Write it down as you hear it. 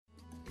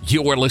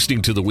You are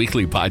listening to the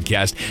weekly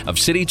podcast of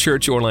City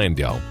Church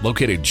Orlando,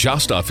 located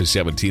just off of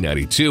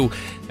 1792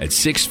 at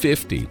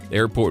 650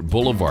 Airport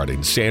Boulevard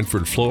in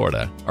Sanford,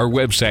 Florida. Our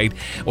website,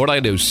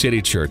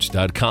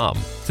 orlandocitychurch.com.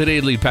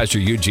 Today, lead pastor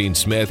Eugene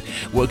Smith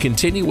will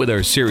continue with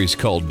our series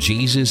called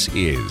Jesus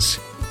Is.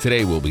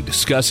 Today, we'll be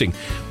discussing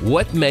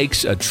what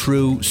makes a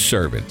true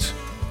servant.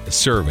 A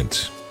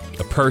servant,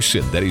 a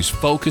person that is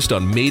focused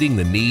on meeting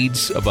the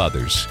needs of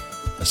others.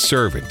 A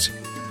servant,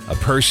 a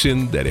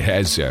person that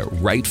has a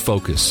right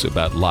focus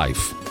about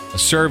life. A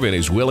servant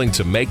is willing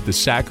to make the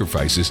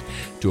sacrifices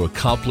to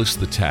accomplish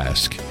the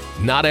task.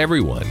 Not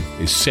everyone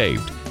is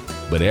saved,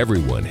 but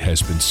everyone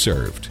has been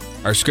served.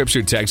 Our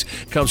scripture text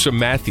comes from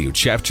Matthew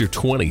chapter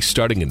 20,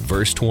 starting in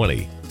verse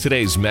 20.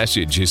 Today's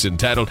message is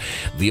entitled,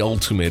 The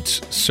Ultimate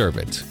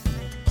Servant.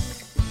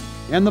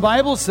 And the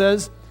Bible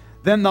says,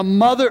 Then the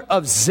mother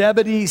of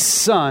Zebedee's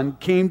son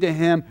came to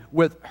him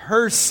with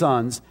her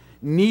sons,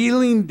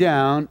 kneeling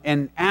down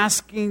and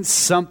asking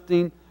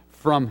something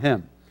from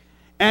him.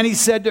 And he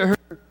said to her,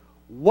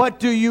 What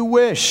do you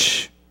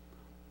wish?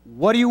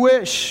 What do you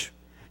wish?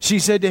 She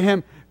said to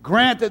him,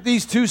 Grant that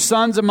these two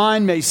sons of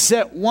mine may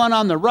sit one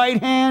on the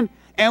right hand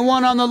and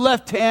one on the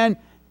left hand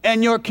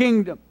in your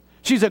kingdom.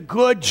 She's a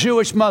good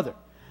Jewish mother.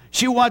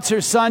 She wants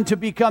her son to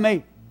become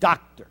a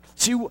doctor.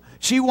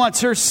 She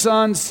wants her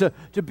sons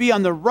to be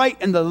on the right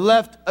and the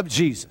left of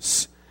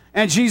Jesus.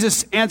 And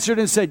Jesus answered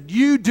and said,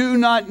 You do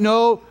not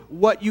know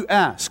what you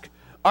ask.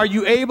 Are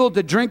you able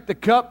to drink the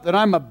cup that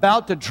I'm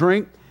about to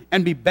drink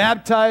and be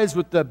baptized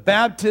with the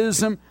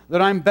baptism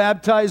that I'm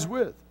baptized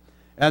with?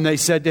 And they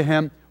said to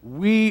him,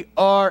 We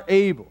are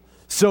able.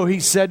 So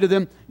he said to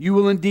them, You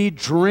will indeed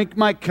drink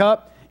my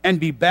cup and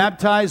be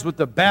baptized with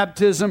the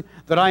baptism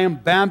that I am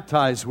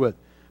baptized with.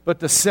 But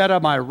the set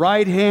of my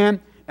right hand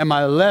and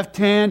my left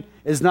hand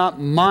is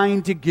not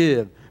mine to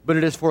give, but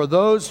it is for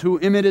those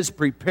whom it is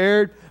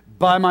prepared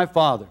by my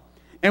Father.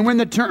 And when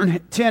the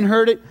 10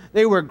 heard it,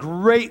 they were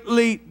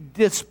greatly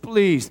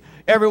displeased.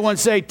 Everyone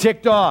say,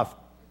 ticked off.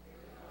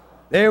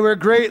 They were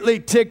greatly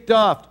ticked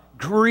off,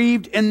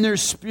 grieved in their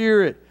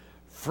spirit,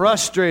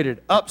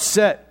 frustrated,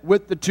 upset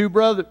with the two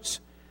brothers.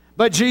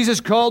 But Jesus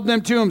called them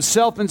to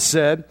himself and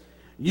said,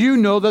 You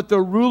know that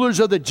the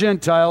rulers of the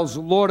Gentiles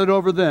lord it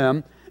over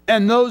them,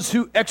 and those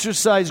who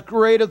exercise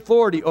great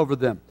authority over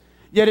them.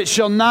 Yet it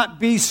shall not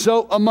be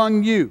so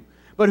among you.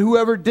 But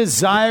whoever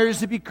desires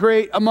to be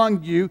great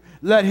among you,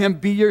 let him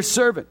be your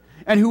servant.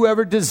 And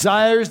whoever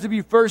desires to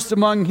be first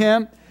among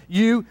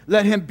you,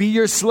 let him be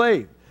your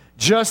slave.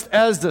 Just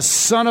as the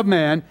Son of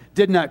Man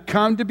did not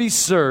come to be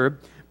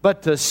served,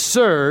 but to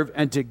serve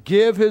and to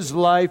give his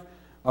life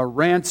a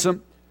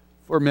ransom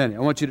for many. I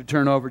want you to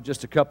turn over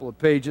just a couple of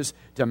pages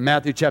to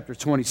Matthew chapter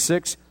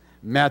 26.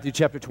 Matthew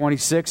chapter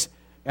 26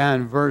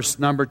 and verse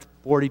number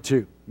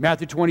 42.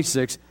 Matthew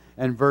 26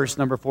 and verse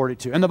number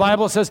 42. And the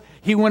Bible says,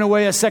 He went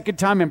away a second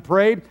time and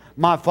prayed,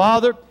 My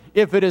Father,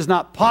 if it is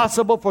not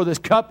possible for this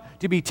cup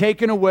to be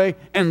taken away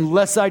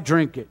unless I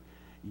drink it,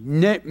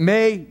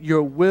 may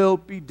your will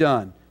be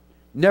done.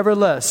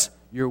 Nevertheless,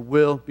 your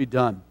will be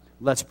done.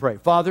 Let's pray.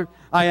 Father,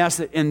 I ask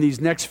that in these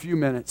next few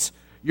minutes,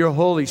 your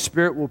Holy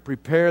Spirit will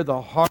prepare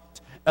the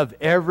heart of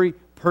every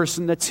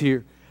person that's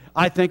here.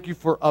 I thank you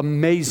for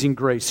amazing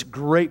grace,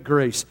 great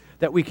grace,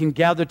 that we can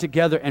gather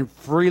together and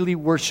freely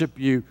worship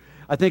you.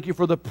 I thank you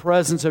for the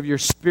presence of your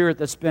Spirit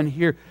that's been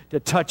here to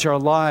touch our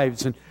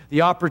lives and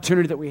the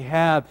opportunity that we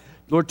have,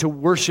 Lord, to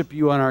worship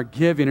you on our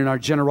giving and our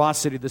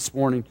generosity this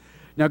morning.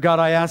 Now, God,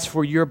 I ask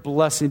for your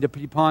blessing to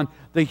be upon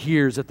the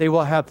hearers, that they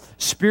will have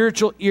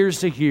spiritual ears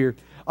to hear.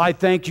 I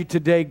thank you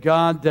today,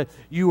 God, that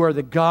you are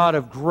the God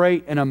of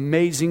great and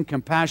amazing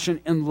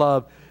compassion and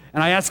love.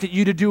 And I ask that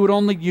you to do what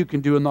only you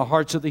can do in the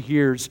hearts of the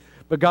hearers.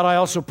 But God, I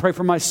also pray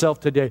for myself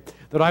today,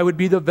 that I would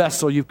be the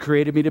vessel you've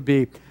created me to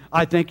be.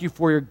 I thank you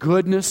for your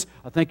goodness.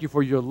 I thank you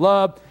for your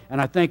love.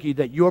 And I thank you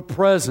that your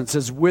presence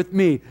is with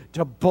me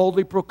to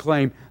boldly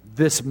proclaim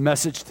this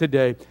message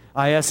today.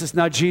 I ask this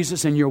now,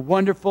 Jesus, in your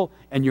wonderful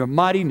and your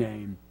mighty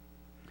name.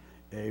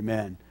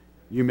 Amen.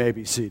 You may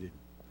be seated.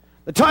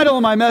 The title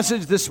of my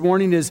message this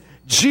morning is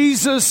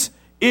Jesus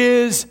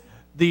is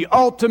the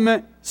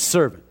Ultimate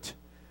Servant.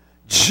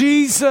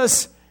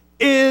 Jesus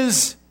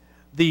is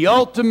the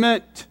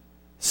ultimate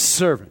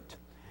servant.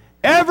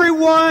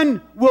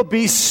 Everyone will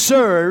be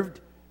served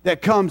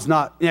that comes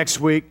not next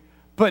week,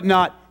 but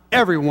not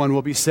everyone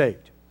will be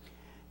saved.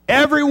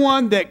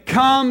 Everyone that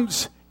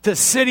comes to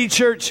City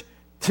Church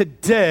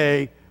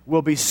today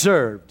will be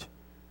served,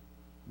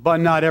 but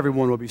not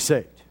everyone will be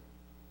saved.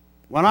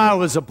 When I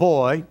was a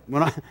boy,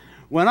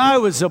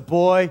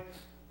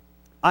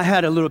 I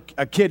had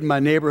a kid in my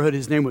neighborhood.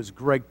 His name was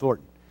Greg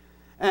Thornton.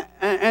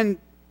 And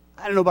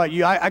I don't know about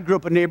you. I grew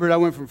up in a neighborhood. I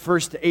went from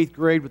 1st to 8th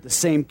grade with the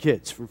same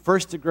kids. From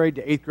 1st grade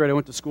to 8th grade, I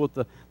went to school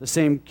with the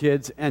same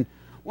kids. And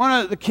one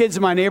of the kids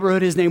in my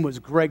neighborhood, his name was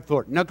Greg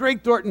Thornton. Now,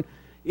 Greg Thornton,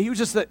 he was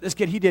just this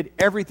kid. He did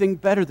everything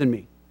better than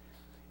me.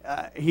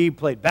 He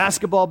played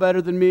basketball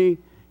better than me.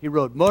 He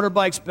rode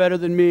motorbikes better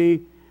than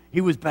me. He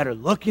was better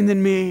looking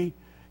than me.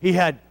 He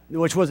had,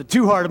 which wasn't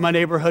too hard in my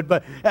neighborhood,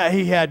 but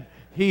he had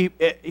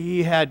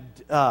he had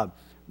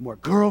more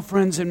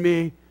girlfriends than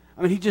me.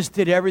 I mean, he just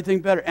did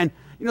everything better. And,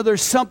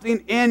 there's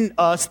something in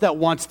us that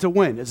wants to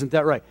win. Isn't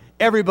that right?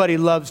 Everybody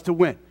loves to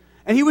win.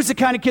 And he was the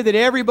kind of kid that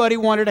everybody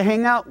wanted to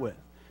hang out with.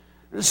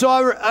 And so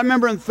I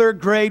remember in third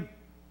grade,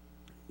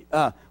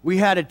 we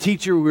had a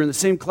teacher. We were in the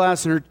same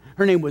class, and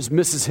her name was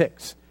Mrs.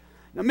 Hicks.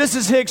 Now,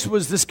 Mrs. Hicks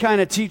was this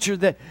kind of teacher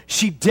that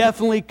she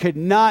definitely could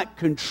not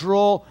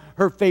control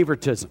her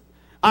favoritism.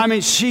 I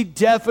mean, she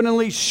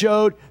definitely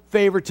showed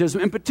favoritism.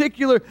 In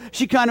particular,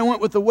 she kind of went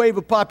with the wave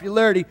of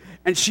popularity,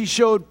 and she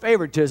showed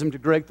favoritism to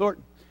Greg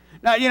Thornton.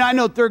 Now, I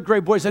know third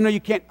grade boys, I know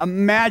you can't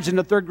imagine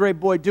a third grade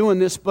boy doing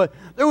this, but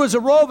there was a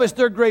row of us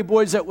third grade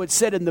boys that would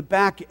sit in the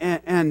back,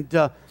 and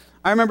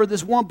I remember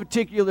this one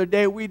particular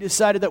day, we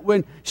decided that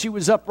when she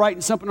was up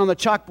writing something on the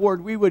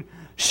chalkboard, we would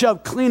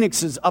shove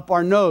Kleenexes up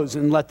our nose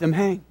and let them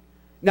hang.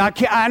 Now,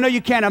 I know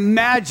you can't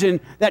imagine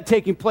that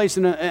taking place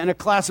in a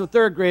class of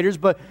third graders,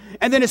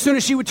 and then as soon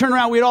as she would turn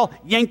around, we'd all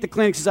yank the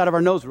Kleenexes out of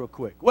our nose real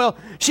quick. Well,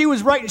 she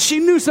was right. She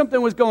knew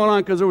something was going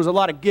on because there was a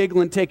lot of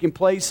giggling taking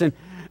place,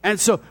 and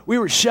so we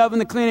were shoving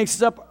the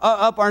Kleenexes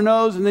up our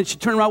nose, and then she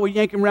turned around, we'd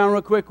yank them around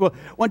real quick. Well,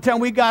 one time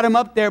we got them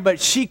up there, but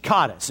she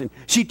caught us, and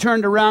she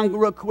turned around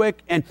real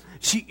quick, and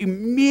she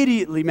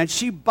immediately, man,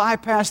 she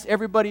bypassed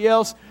everybody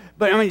else,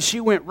 but, I mean, she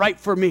went right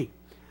for me.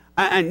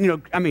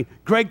 And,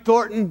 Greg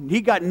Thornton,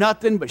 he got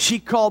nothing, but she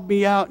called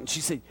me out, and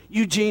she said,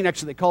 Eugene,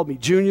 actually they called me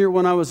Junior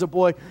when I was a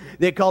boy.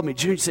 They called me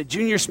Junior. She said,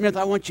 Junior Smith,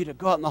 I want you to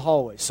go out in the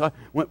hallway. So I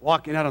went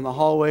walking out in the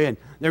hallway, and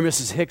there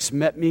Mrs. Hicks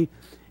met me,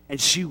 and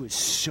she was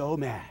so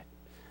mad.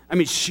 I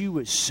mean, she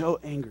was so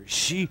angry.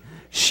 She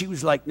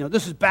was like,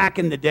 this is back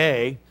in the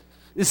day.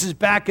 This is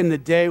back in the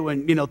day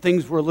when,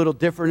 things were a little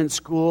different in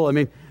school. I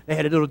mean, they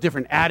had a little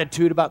different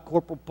attitude about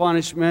corporal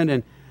punishment,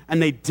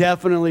 and they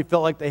definitely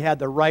felt like they had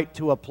the right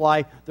to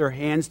apply their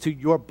hands to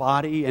your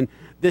body. And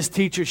this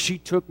teacher, she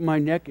took my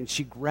neck, and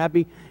she grabbed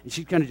me, and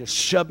she kind of just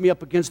shoved me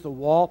up against the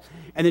wall,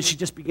 and then she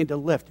just began to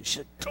lift. And she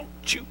said,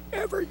 don't you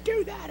ever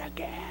do that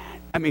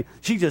again. I mean,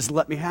 she just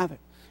let me have it.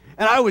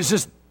 And I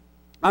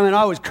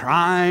was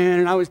crying,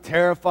 and I was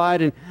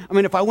terrified. And,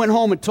 if I went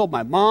home and told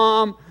my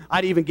mom,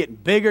 I'd even get in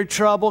bigger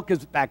trouble,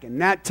 because back in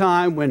that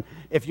time, when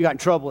if you got in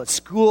trouble at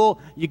school,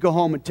 you go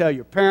home and tell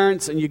your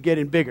parents, and you get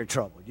in bigger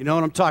trouble. You know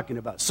what I'm talking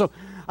about? So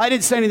I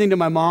didn't say anything to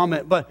my mom,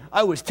 but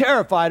I was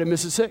terrified of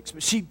Mrs. Hicks.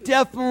 But she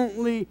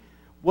definitely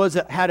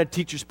had a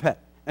teacher's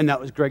pet, and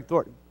that was Greg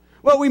Thornton.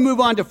 Well, we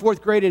move on to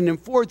fourth grade, and in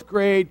fourth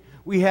grade,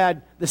 we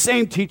had the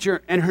same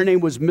teacher, and her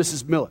name was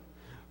Mrs. Miller.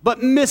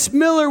 But Miss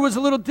Miller was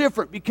a little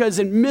different, because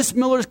in Miss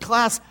Miller's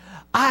class,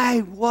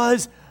 I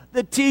was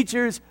the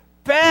teacher's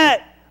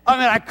pet.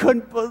 I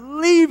couldn't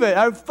believe it.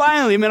 I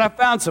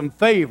found some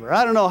favor.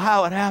 I don't know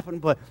how it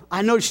happened, but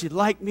I know she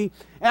liked me.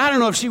 And I don't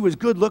know if she was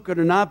good looking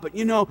or not, but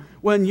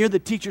when you're the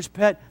teacher's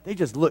pet, they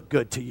just look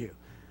good to you.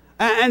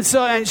 And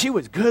she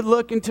was good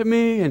looking to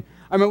me.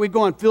 And we'd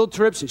go on field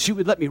trips, and she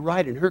would let me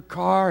ride in her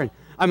car.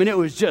 And it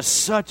was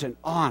just such an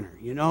honor,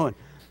 And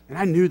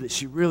I knew that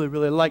she really,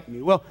 really liked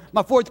me. Well,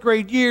 my fourth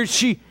grade year,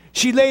 she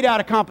laid out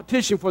a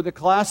competition for the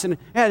class, and it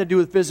had to do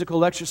with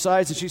physical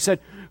exercise. And she said,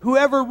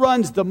 whoever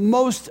runs the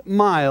most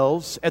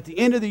miles at the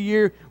end of the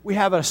year, we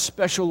have a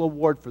special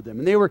award for them.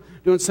 And they were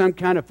doing some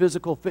kind of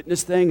physical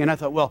fitness thing. And I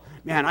thought, well,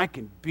 man, I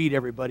can beat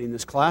everybody in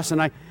this class. And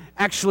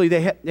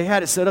they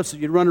had it set up so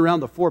you'd run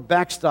around the 4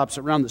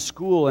 backstops around the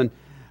school and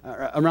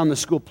around the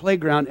school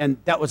playground. And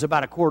that was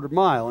about a quarter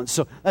mile. And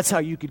so that's how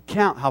you could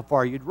count how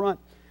far you'd run.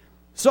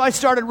 So I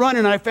started running,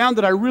 and I found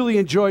that I really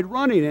enjoyed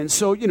running. And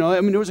so,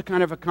 there was a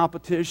kind of a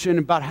competition.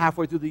 About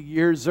halfway through the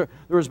years, there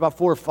was about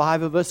 4 or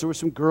 5 of us. There were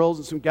some girls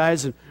and some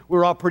guys, and we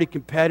were all pretty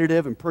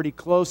competitive and pretty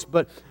close.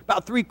 But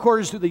about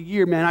 3/4 through the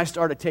year, man, I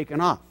started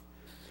taking off.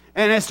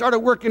 And I started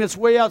working its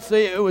way out. So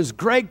it was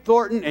Greg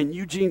Thornton and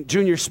Eugene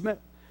Junior Smith.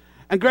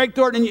 And Greg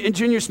Thornton and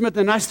Junior Smith,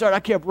 and I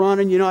kept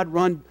running. I'd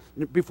run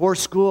before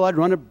school. I'd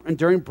run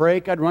during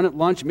break. I'd run at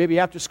lunch, maybe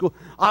after school.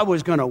 I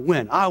was going to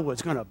win. I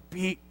was going to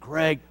beat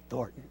Greg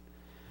Thornton.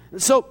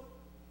 And so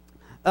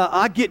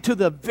I get to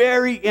the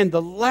very end,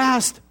 the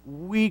last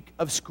week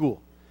of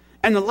school.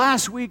 And the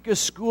last week of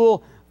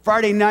school,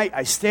 Friday night,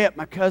 I stay at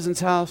my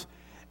cousin's house,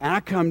 and I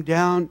come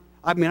down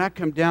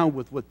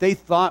with what they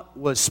thought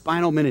was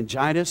spinal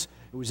meningitis.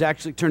 It was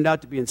actually turned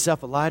out to be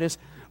encephalitis,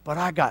 but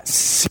I got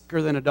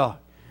sicker than a dog.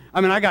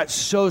 I got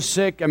so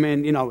sick. I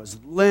was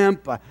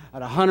limp. I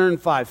had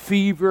 105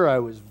 fever. I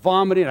was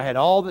vomiting. I had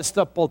all this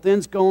stuff, both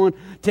ends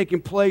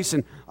taking place.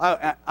 And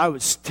I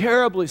was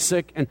terribly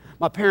sick. And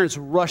my parents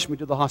rushed me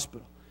to the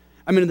hospital.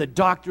 The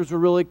doctors were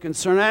really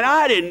concerned. And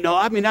I didn't know.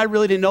 I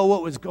really didn't know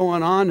what was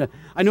going on.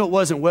 I knew it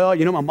wasn't well.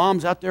 My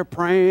mom's out there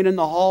praying in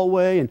the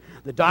hallway, and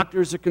the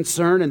doctors are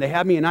concerned, and they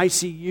have me in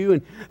ICU.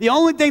 And the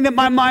only thing that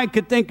my mind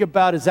could think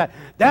about is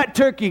that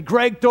turkey,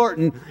 Greg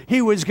Thornton,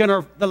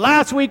 the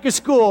last week of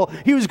school,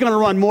 he was going to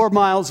run more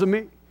miles than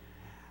me.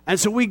 And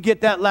so we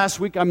get that last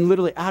week. I'm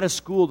literally out of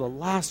school the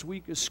last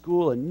week of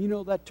school.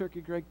 And that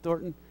turkey, Greg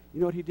Thornton, you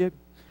know what he did?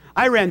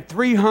 I ran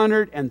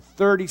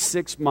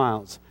 336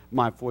 miles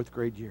my fourth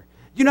grade year.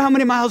 You know how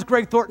many miles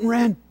Greg Thornton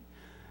ran?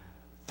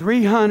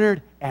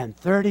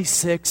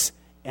 336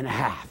 and a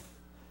half.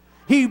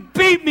 He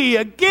beat me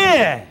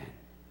again.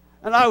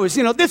 And I was,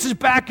 this is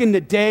back in the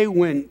day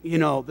when,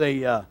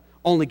 they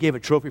only gave a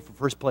trophy for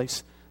first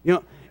place. This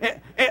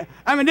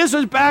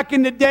was back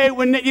in the day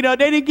when, they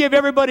didn't give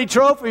everybody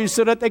trophies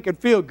so that they could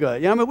feel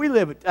good. We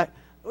live,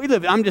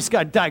 I'm just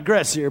going to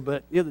digress here,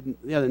 but the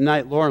other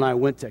night, Laura and I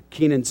went to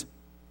Keenan's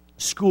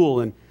school,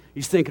 and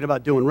he's thinking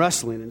about doing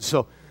wrestling. And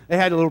so they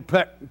had a little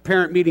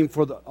parent meeting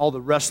for all the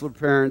wrestler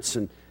parents,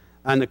 and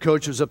the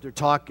coach was up there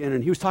talking,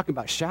 and he was talking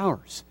about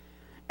showers.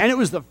 And it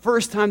was the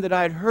first time that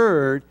I had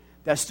heard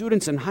that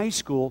students in high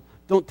school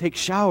don't take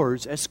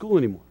showers at school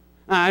anymore.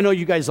 I know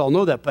you guys all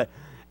know that, but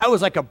that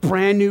was like a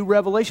brand new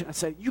revelation. I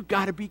said, you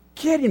got to be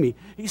kidding me.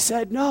 He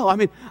said, no. I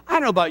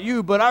don't know about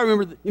you, but I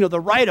remember, the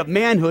rite of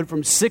manhood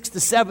from 6th to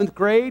 7th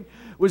grade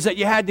was that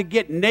you had to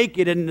get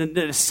naked in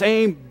the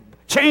same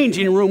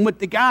changing room with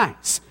the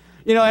guys.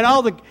 And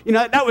all the,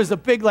 that was the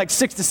big,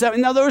 6th to 7th.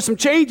 Now, there were some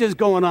changes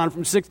going on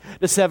from 6th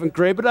to 7th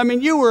grade, but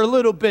you were a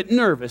little bit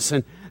nervous,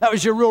 and that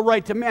was your real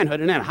right to manhood.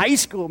 And then high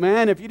school,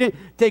 man, if you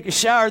didn't take a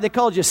shower, they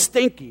called you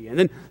stinky, and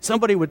then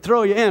somebody would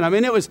throw you in.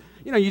 It was,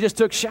 you just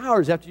took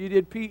showers after you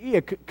did PE.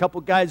 A couple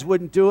guys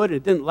wouldn't do it.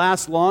 It didn't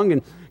last long,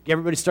 and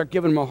everybody started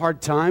giving them a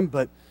hard time,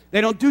 but they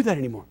don't do that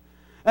anymore.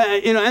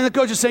 And the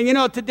coach is saying,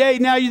 today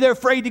now they're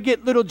afraid to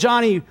get little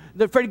Johnny,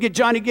 they're afraid to get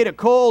Johnny get a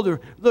cold, or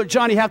little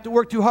Johnny have to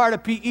work too hard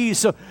at PE,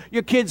 so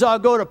your kids all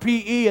go to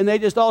PE and they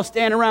just all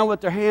stand around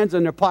with their hands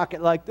in their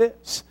pocket like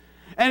this.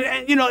 And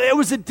it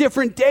was a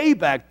different day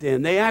back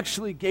then. They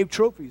actually gave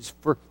trophies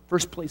for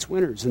first place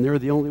winners, and they were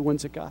the only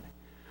ones that got it.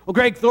 Well,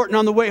 Greg Thornton,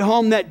 on the way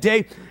home that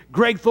day,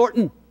 Greg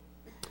Thornton,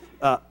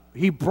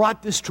 he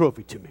brought this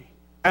trophy to me,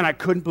 and I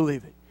couldn't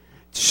believe it.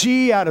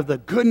 She, out of the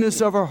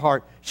goodness of her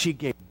heart, she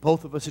gave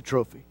both of us a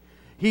trophy.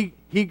 He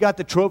got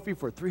the trophy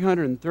for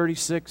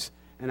 336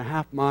 and a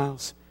half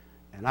miles,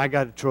 and I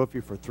got a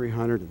trophy for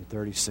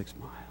 336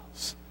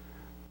 miles.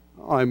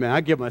 Oh, man, I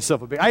give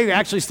myself a big... I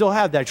actually still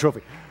have that trophy.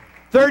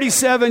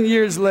 37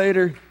 years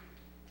later,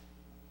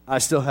 I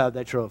still have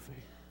that trophy.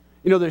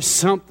 There's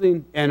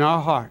something in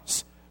our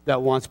hearts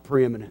that wants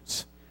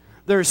preeminence.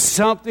 There's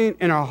something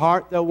in our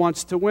heart that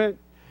wants to win.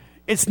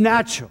 It's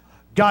natural.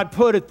 God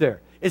put it there.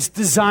 It's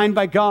designed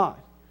by God.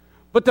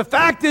 But the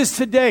fact is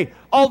today,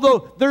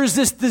 although there's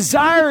this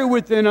desire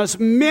within us,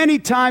 many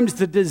times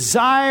the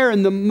desire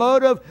and the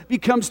motive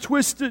becomes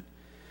twisted.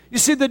 You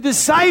see, the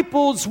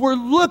disciples were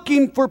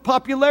looking for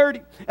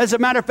popularity. As a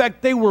matter of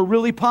fact, they were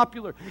really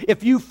popular.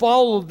 If you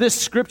follow this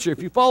scripture,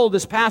 if you follow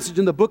this passage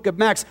in the book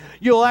of Acts,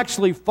 you'll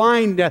actually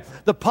find that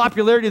the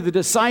popularity of the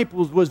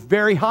disciples was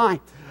very high.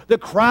 The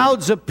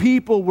crowds of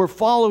people were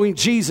following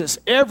Jesus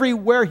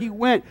everywhere he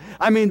went.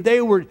 They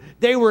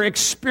were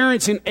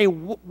experiencing a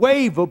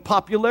wave of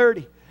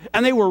popularity,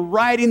 and they were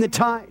riding the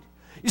tide.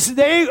 You see,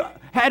 they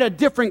had a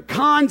different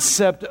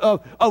concept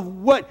of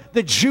what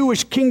the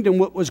Jewish kingdom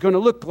was going to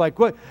look like,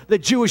 what the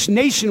Jewish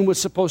nation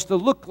was supposed to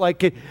look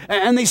like.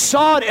 And they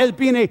saw it as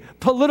being a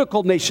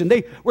political nation.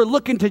 They were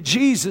looking to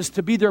Jesus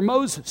to be their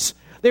Moses.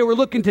 They were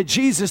looking to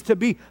Jesus to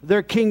be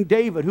their King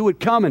David, who would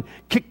come and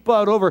kick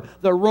butt over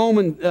the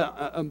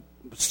Roman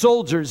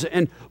soldiers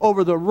and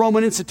over the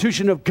Roman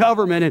institution of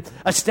government and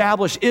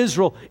establish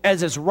Israel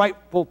as its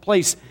rightful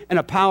place and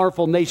a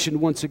powerful nation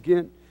once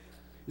again.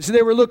 You see,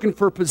 they were looking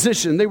for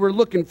position. They were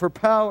looking for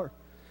power.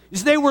 You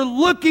see, they were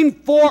looking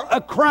for a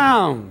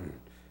crown.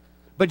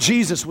 But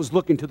Jesus was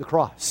looking to the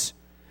cross.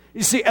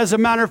 You see, as a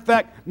matter of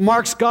fact,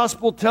 Mark's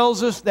gospel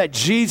tells us that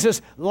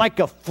Jesus, like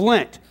a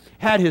flint,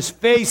 had his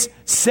face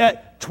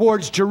set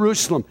towards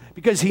Jerusalem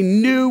because he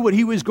knew what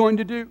he was going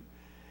to do.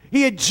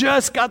 He had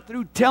just got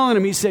through telling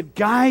him, he said,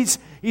 guys,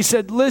 he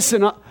said,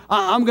 listen,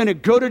 I'm going to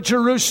go to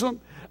Jerusalem.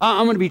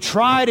 I'm going to be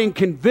tried and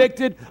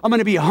convicted. I'm going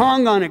to be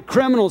hung on a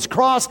criminal's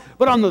cross.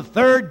 But on the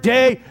third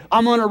day,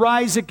 I'm going to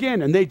rise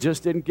again. And they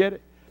just didn't get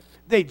it.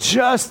 They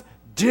just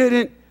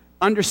didn't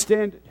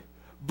understand it.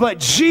 But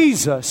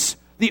Jesus,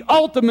 the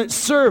ultimate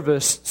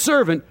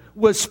servant,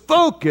 was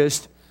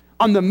focused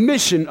on the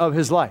mission of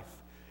his life.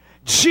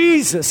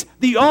 Jesus,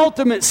 the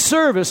ultimate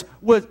servant,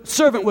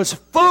 was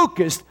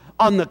focused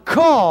on the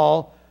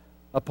call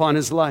upon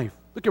his life.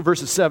 Look at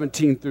verses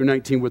 17 through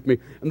 19 with me.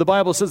 And the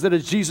Bible says that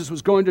as Jesus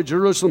was going to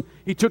Jerusalem,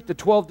 he took the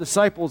 12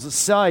 disciples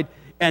aside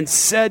and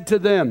said to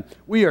them,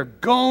 we are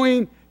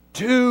going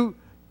to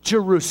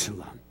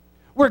Jerusalem.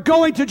 We're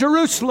going to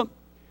Jerusalem.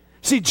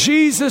 See,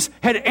 Jesus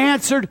had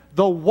answered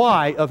the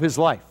why of his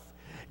life.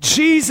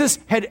 Jesus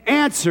had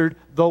answered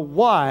the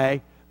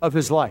why of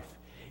his life.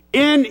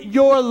 In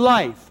your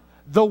life,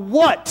 the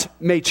what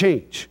may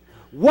change.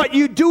 What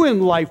you do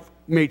in life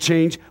may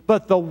change,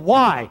 but the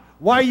why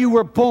you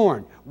were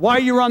born, why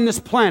you're on this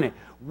planet,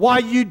 why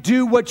you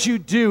do what you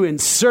do in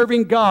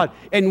serving God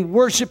and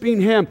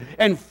worshiping him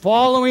and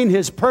following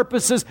his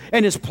purposes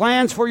and his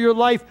plans for your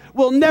life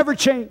will never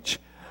change.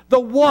 The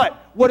what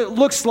it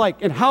looks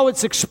like and how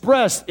it's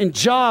expressed in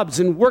jobs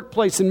and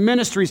workplace and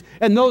ministries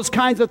and those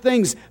kinds of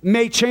things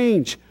may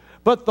change.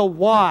 But the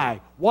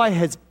why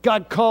has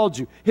God called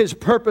you? His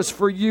purpose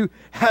for you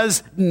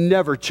has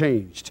never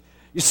changed.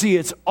 You see,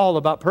 it's all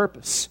about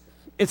purpose.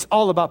 It's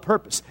all about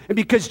purpose. And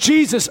because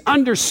Jesus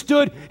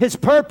understood his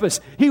purpose,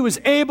 he was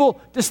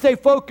able to stay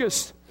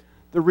focused.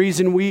 The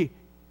reason we,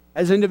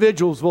 as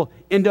individuals, will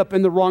end up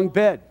in the wrong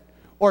bed,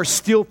 or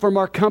steal from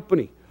our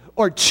company,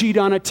 or cheat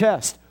on a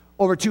test.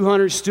 Over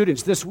 200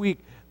 students this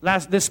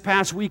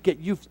past week at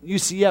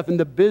UCF in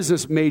the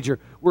business major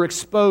were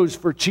exposed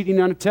for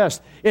cheating on a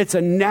test. It's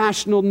a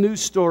national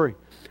news story.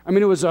 I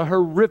mean, it was a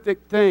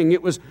horrific thing.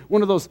 It was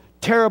one of those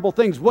terrible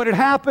things. What had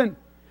happened?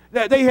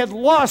 That they had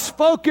lost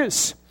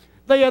focus.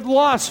 They had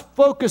lost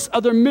focus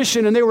of their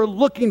mission, and they were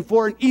looking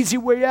for an easy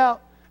way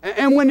out.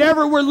 And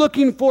whenever we're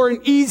looking for an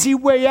easy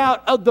way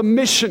out of the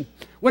mission,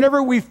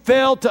 whenever we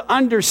fail to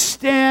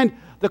understand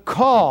the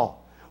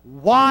call,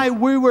 why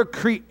we were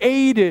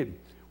created,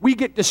 we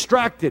get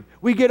distracted,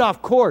 we get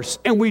off course,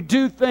 and we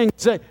do things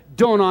that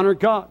don't honor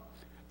God.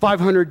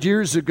 500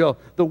 years ago,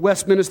 the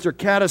Westminster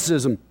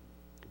Catechism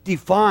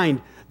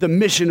defined the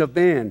mission of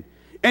man.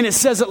 And it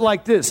says it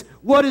like this: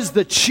 what is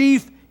the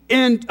chief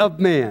end of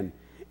man?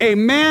 A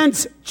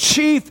man's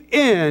chief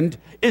end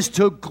is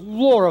to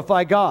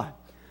glorify God.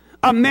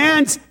 A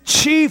man's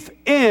chief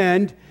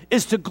end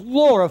is to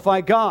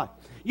glorify God.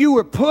 You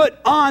were put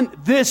on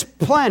this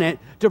planet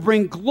to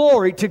bring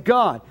glory to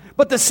God.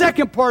 But the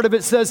second part of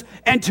it says,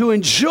 and to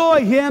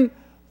enjoy him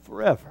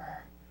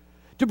forever.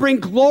 To bring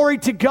glory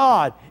to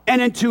God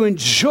and to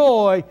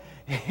enjoy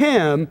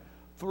him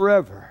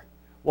forever.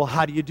 Well,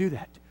 how do you do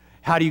that?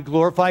 How do you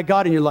glorify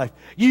God in your life?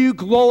 You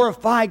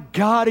glorify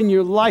God in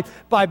your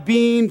life by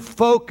being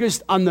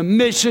focused on the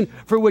mission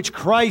for which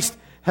Christ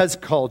has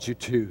called you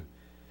to.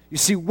 You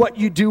see, what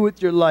you do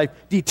with your life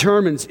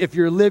determines if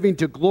you're living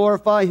to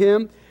glorify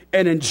him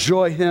and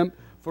enjoy him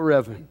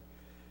forever. You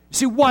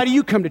see, why do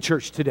you come to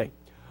church today?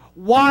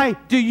 Why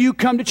do you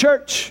come to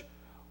church?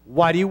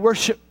 Why do you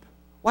worship?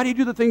 Why do you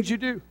do the things you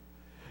do?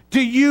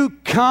 Do you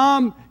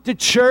come to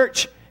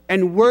church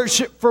and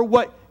worship for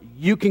what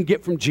you can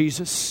get from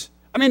Jesus?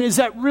 I mean, is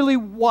that really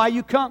why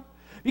you come?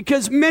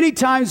 Because many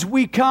times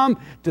we come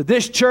to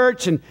this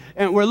church and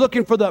we're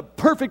looking for the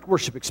perfect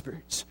worship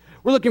experience.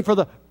 We're looking for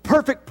the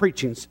perfect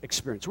preaching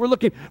experience. We're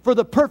looking for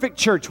the perfect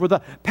church where the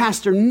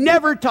pastor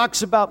never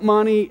talks about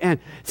money and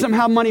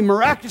somehow money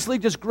miraculously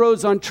just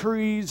grows on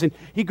trees, and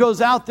he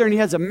goes out there and he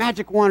has a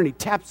magic wand and he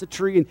taps the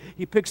tree and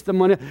he picks the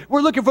money.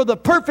 We're looking for the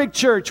perfect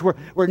church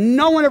where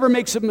no one ever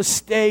makes a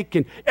mistake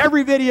and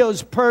every video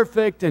is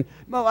perfect. And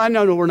well, I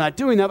know we're not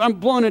doing that. I'm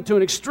blowing it to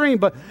an extreme,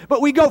 but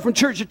we go from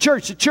church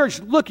to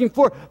church looking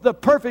for the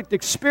perfect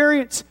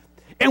experience.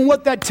 And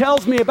what that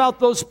tells me about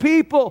those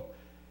people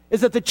is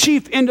that the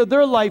chief end of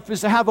their life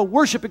is to have a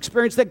worship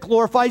experience that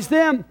glorifies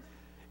them.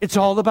 It's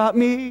all about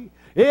me.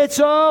 It's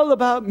all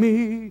about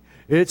me.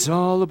 It's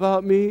all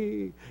about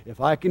me.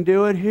 If I can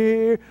do it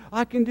here,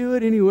 I can do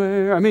it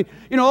anywhere. I mean,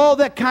 all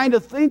that kind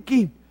of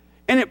thinking.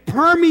 And it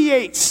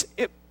permeates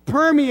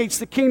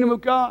the kingdom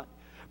of God.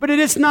 But it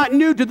is not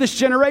new to this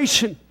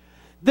generation.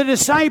 The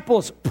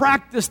disciples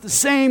practiced the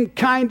same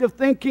kind of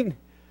thinking.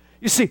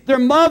 You see, their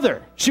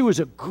mother, she was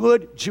a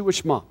good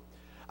Jewish mom.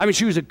 I mean,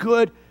 she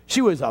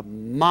was a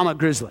mama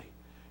grizzly.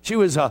 She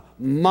was a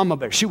mama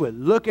bear. She was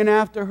looking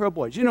after her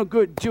boys.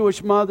 Good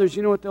Jewish mothers,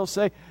 you know what they'll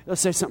say? They'll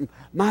say something,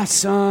 my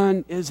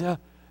son is a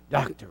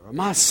doctor, or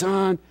my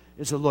son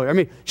is a lawyer. I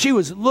mean, she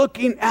was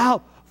looking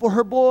out for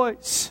her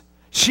boys.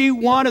 She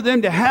wanted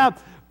them to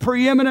have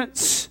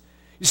preeminence.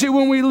 You see,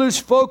 when we lose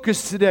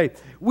focus today,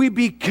 we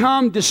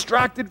become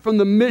distracted from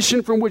the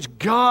mission from which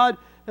God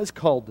has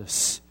called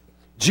us.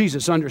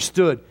 Jesus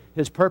understood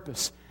his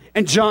purpose.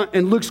 In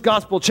Luke's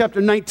Gospel,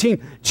 chapter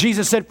 19,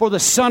 Jesus said, for the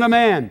Son of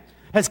Man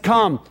has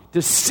come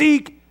to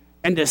seek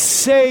and to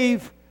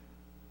save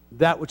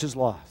that which is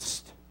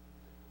lost.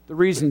 The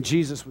reason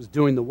Jesus was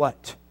doing the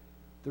what?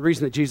 The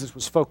reason that Jesus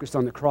was focused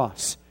on the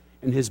cross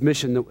and his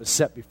mission that was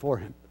set before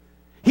him.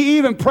 He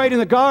even prayed in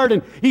the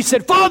garden. He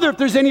said, Father, if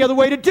there's any other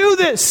way to do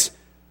this,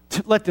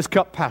 let this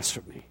cup pass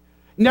from me.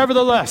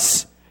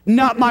 Nevertheless,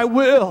 not my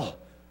will,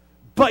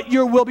 but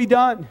your will be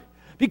done.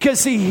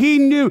 Because, see, he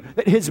knew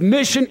that his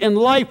mission in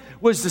life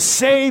was to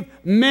save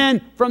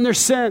men from their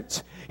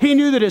sins. He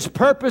knew that his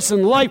purpose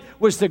in life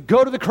was to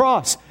go to the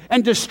cross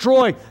and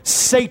destroy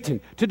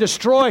Satan, to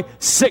destroy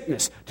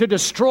sickness, to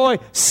destroy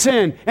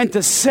sin, and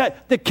to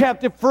set the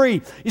captive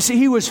free. You see,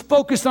 he was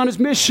focused on his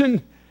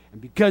mission. And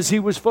because he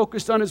was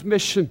focused on his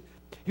mission,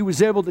 he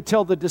was able to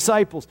tell the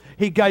disciples,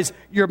 hey, guys,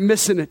 you're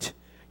missing it.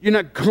 You're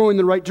not going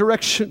the right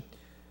direction.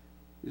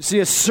 You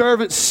see, a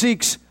servant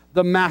seeks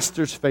the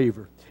master's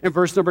favor. In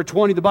verse number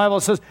 20, the Bible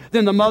says,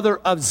 then the mother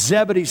of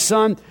Zebedee's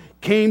son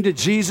came to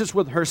Jesus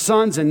with her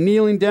sons and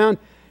kneeling down,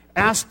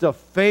 asked a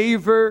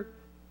favor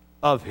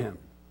of him.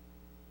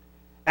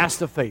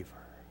 Asked a favor.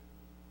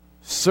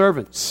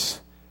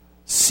 Servants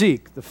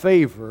seek the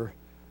favor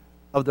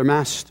of their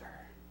master.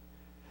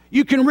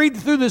 You can read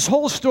through this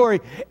whole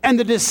story, and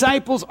the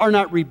disciples are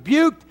not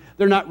rebuked,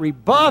 they're not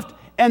rebuffed,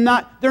 and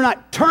they're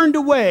not turned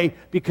away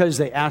because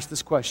they asked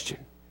this question.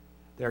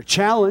 They're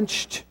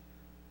challenged.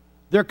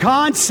 Their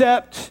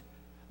concept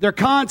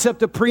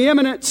of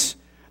preeminence,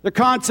 their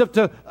concept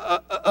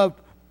of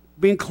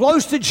being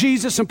close to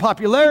Jesus and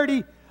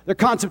popularity, their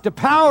concept of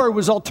power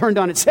was all turned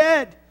on its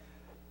head.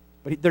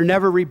 But they're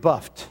never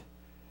rebuffed.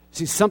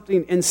 See,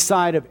 something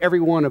inside of every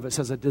one of us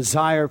has a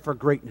desire for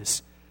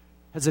greatness,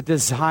 has a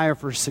desire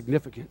for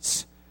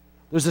significance.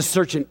 There's a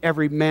search in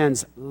every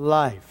man's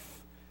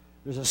life.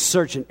 There's a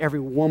search in every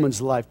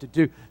woman's life to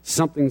do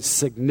something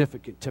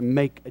significant, to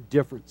make a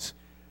difference.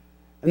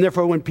 And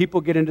therefore, when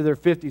people get into their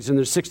 50s and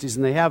their 60s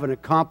and they haven't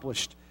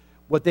accomplished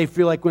what they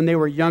feel like when they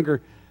were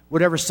younger,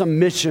 whatever, some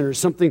mission or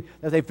something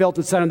that they felt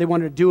inside and they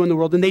wanted to do in the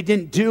world, and they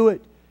didn't do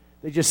it,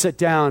 they just sit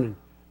down and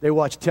they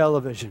watch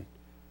television,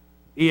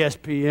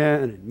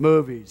 ESPN and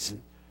movies,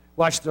 and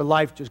watch their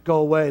life just go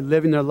away,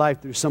 living their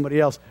life through somebody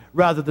else,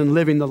 rather than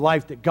living the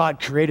life that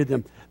God created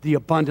them, the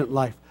abundant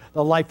life,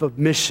 the life of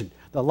mission,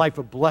 the life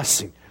of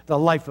blessing, the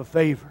life of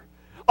favor.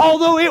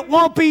 Although it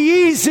won't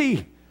be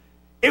easy,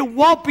 it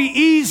won't be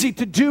easy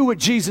to do what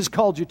Jesus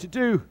called you to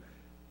do.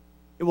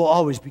 It will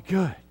always be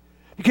good,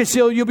 because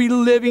you'll be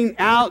living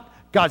out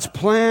God's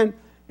plan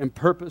and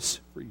purpose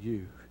for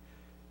you.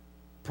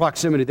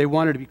 Proximity, they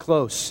wanted to be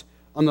close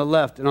on the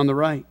left and on the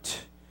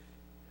right.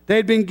 They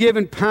had been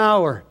given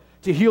power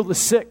to heal the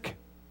sick.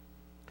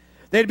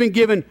 They had been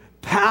given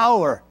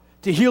power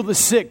to heal the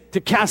sick, to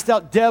cast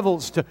out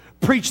devils, to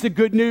preach the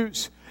good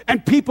news.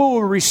 And people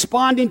were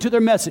responding to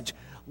their message.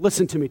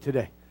 Listen to me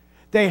today.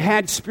 They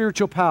had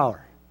spiritual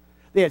power.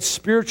 They had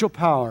spiritual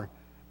power,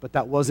 but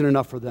that wasn't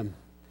enough for them.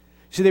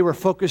 See, they were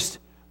focused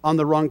on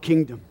the wrong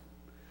kingdom.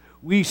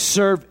 We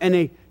serve in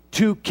a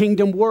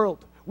two-kingdom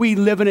world. We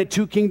live in a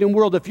two-kingdom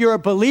world. If you're a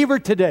believer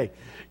today,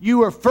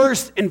 you are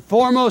first and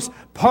foremost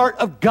part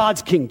of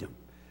God's kingdom.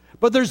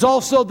 But there's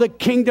also the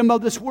kingdom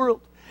of this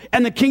world.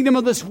 And the kingdom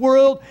of this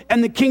world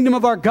and the kingdom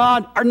of our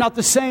God are not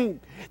the same.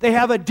 They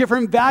have a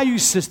different value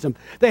system.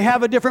 They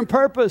have a different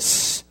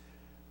purpose.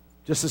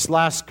 Just this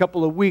last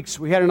couple of weeks,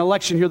 we had an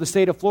election here in the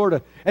state of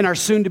Florida, and our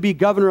soon-to-be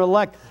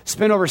governor-elect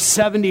spent over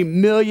 $70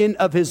 million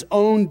of his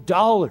own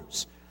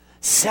dollars.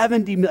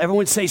 70 million.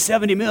 Everyone say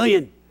 70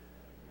 million.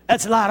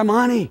 That's a lot of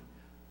money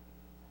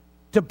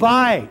to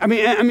buy.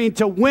 I mean,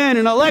 to win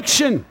an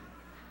election.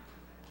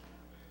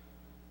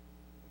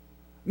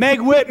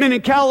 Meg Whitman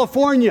in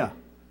California,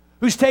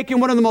 who's taken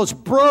one of the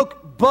most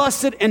broke,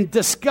 busted, and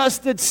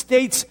disgusted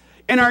states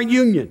in our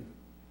union.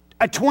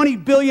 A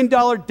 $20 billion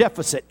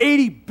deficit,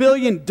 $80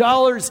 billion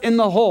in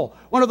the hole.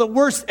 One of the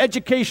worst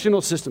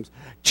educational systems.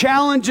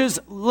 Challenges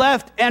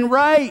left and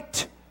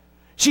right.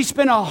 She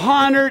spent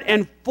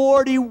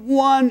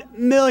 $141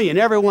 million.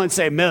 Everyone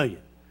say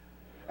million.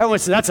 Everyone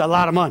says that's a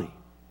lot of money.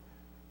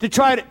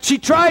 She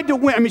tried to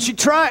win. I mean, she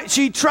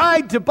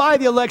tried to buy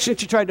the election.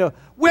 She tried to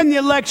win the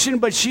election,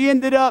 but she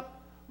ended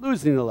up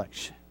losing the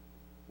election.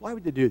 Why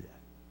would they do that?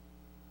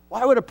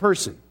 Why would a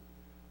person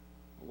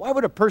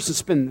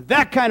spend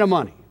that kind of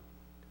money?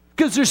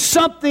 Because there's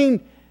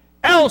something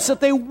else that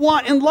they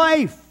want in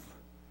life.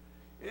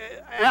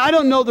 I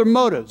don't know their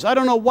motives. I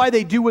don't know why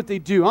they do what they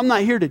do. I'm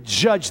not here to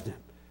judge them.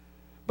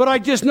 But I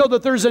just know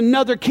that there's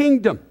another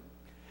kingdom.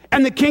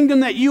 And the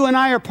kingdom that you and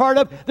I are part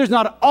of, there's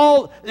not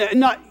all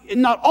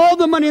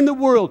the money in the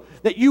world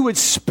that you would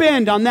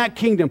spend on that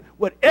kingdom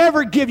would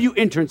ever give you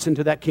entrance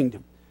into that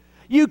kingdom.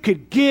 You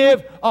could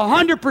give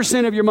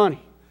 100% of your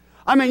money.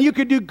 I mean, you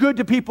could do good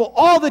to people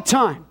all the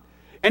time.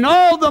 And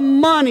all the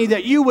money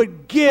that you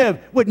would give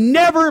would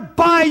never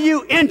buy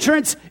you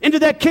entrance into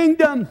that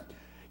kingdom.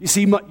 You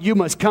see, you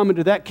must come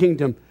into that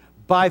kingdom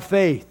by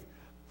faith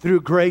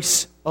through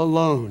grace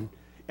alone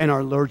and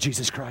our Lord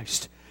Jesus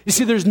Christ. You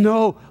see, there's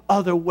no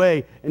other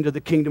way into the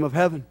kingdom of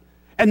heaven.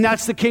 And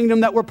that's the kingdom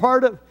that we're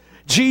part of.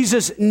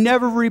 Jesus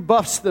never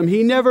rebuffs them.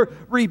 He never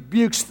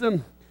rebukes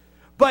them.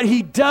 But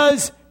he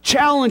does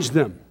challenge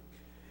them.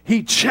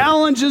 He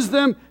challenges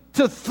them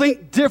to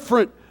think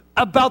different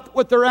about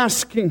what they're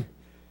asking.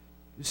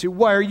 You see,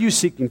 why are you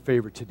seeking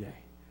favor today?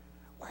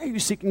 Why are you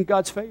seeking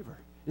God's favor?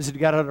 Is it to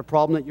get out of a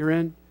problem that you're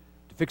in?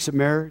 To fix a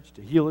marriage?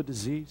 To heal a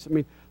disease? I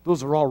mean,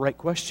 those are all right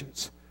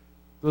questions.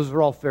 Those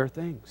are all fair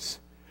things.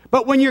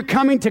 But when you're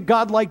coming to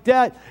God like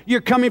that,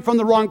 you're coming from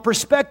the wrong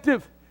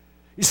perspective.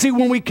 You see,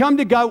 when we come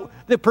to God,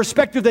 the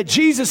perspective that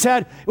Jesus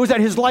had was that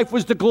his life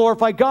was to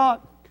glorify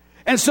God.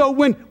 And so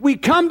when we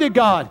come to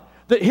God,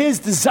 that his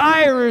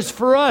desire is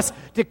for us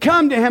to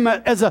come to him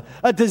as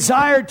a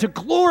desire to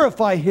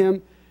glorify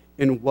him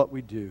in what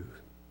we do.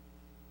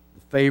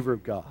 The favor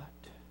of God.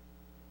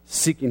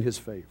 Seeking his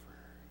favor.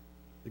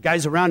 The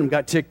guys around him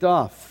got ticked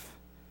off.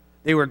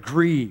 They were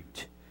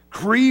grieved.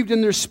 Grieved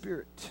in their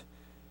spirit.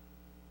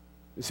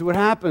 You see, what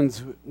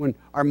happens when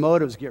our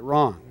motives get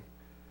wrong?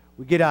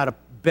 We get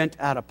bent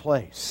out of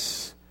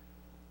place.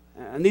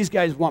 And these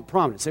guys want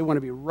prominence. They want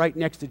to be right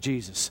next to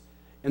Jesus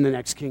in the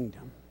next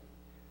kingdom.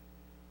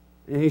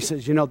 And he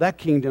says, you know, that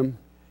kingdom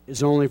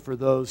is only for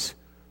those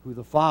who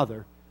the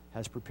Father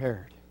has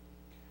prepared.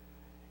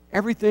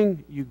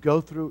 Everything you go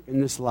through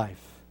in this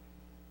life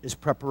is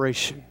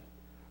preparation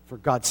for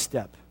God's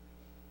step.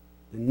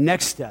 The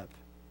next step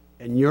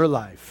in your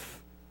life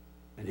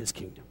and his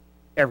kingdom.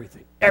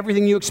 Everything.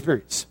 Everything you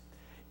experience.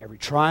 Every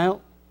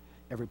trial,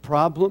 every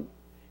problem,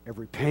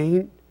 every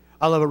pain,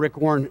 I love what Rick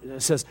Warren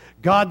says.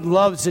 God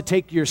loves to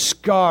take your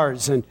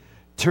scars and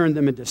turn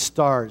them into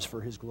stars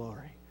for his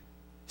glory.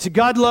 See,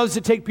 God loves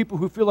to take people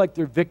who feel like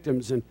they're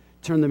victims and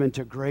turn them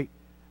into great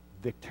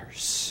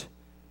victors.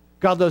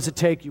 God loves to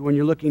take you when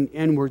you're looking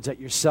inwards at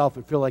yourself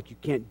and feel like you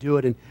can't do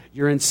it and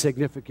you're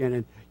insignificant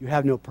and you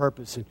have no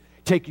purpose, and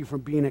take you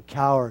from being a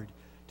coward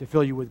to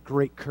fill you with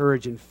great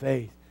courage and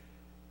faith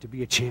to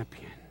be a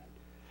champion.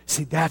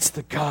 See, that's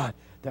the God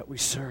that we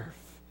serve.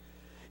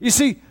 You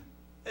see,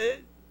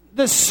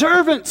 the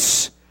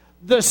servants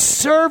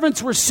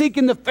were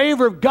seeking the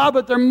favor of God,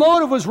 but their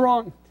motive was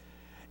wrong.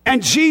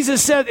 And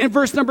Jesus said in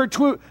verse number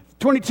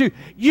 22,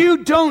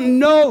 you don't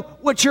know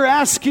what you're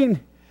asking.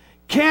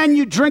 Can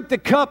you drink the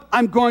cup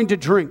I'm going to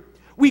drink?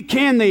 We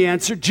can, they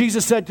answered.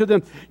 Jesus said to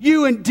them,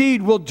 you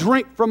indeed will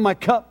drink from my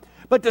cup,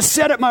 but to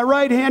sit at my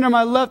right hand or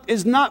my left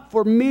is not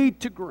for me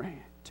to grant.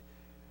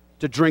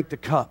 To drink the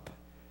cup.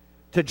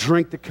 To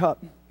drink the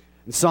cup.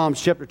 In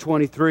Psalms chapter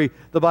 23,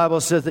 the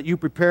Bible says that you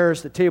prepare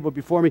the table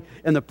before me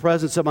in the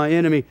presence of my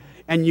enemy,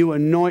 and you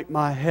anoint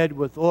my head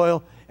with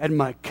oil, and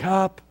my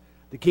cup,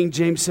 the King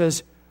James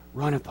says,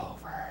 runneth over.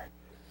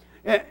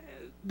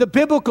 The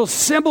biblical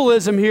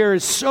symbolism here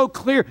is so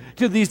clear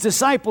to these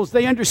disciples.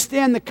 They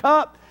understand the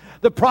cup.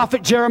 The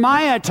prophet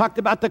Jeremiah talked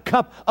about the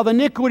cup of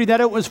iniquity,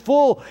 that it was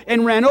full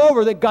and ran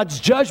over, that God's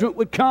judgment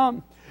would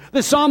come.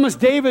 The psalmist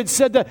David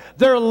said that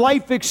their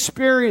life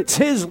experience,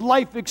 his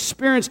life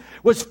experience,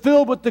 was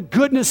filled with the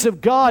goodness of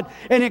God,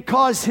 and it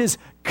caused his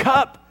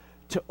cup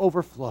to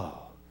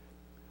overflow.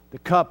 The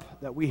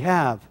cup that we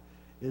have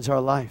is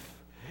our life.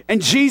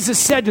 And Jesus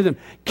said to them,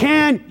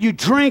 can you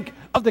drink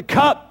of the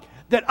cup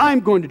that I'm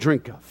going to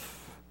drink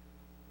of?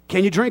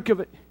 Can you drink of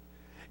it?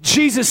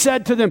 Jesus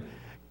said to them,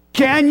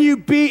 can you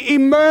be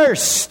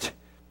immersed?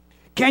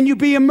 Can you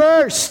be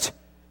immersed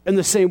in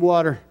the same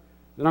water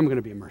that I'm going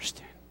to be immersed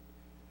in?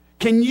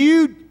 Can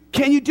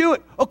you do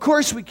it? Of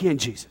course we can,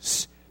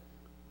 Jesus.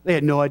 They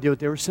had no idea what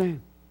they were saying.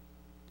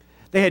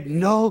 They had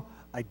no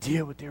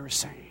idea what they were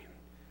saying.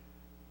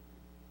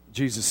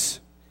 Jesus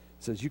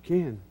says, you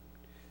can.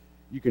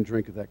 You can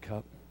drink of that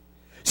cup.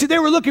 See, they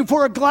were looking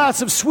for a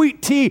glass of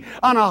sweet tea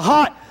on a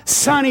hot,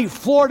 sunny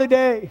Florida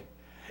day.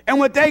 And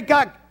what they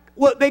got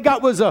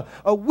was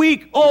a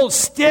week-old,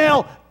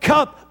 stale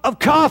cup of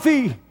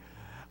coffee.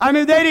 I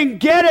mean, they didn't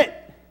get it.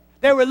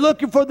 They were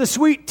looking for the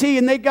sweet tea,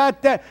 and they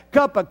got that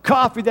cup of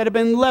coffee that had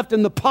been left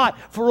in the pot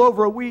for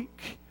over a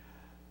week.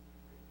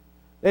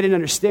 They didn't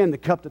understand the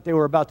cup that they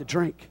were about to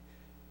drink.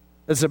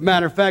 As a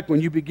matter of fact,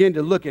 when you begin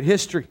to look at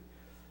history,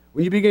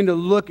 you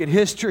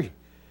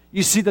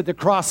see that the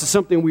cross is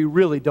something we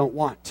really don't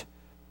want.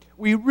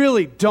 We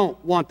really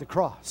don't want the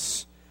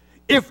cross.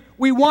 If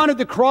we wanted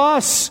the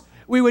cross,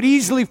 we would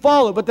easily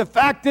follow. But the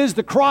fact is,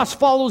 the cross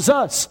follows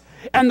us.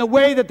 And the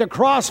way that the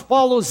cross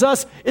follows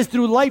us is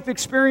through life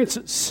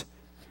experiences.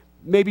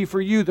 Maybe for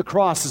you, the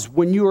cross is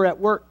when you are at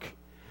work.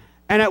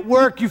 And at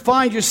work, you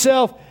find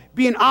yourself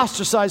being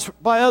ostracized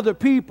by other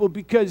people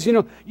because,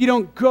 you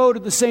don't go to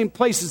the same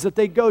places that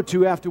they go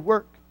to after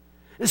work.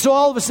 And so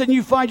all of a sudden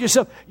you find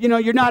yourself,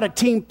 you're not a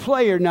team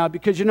player now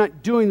because you're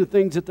not doing the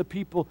things that the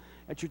people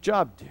at your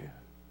job do.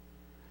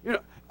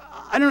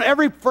 I don't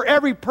know, for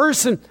every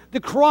person, the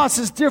cross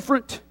is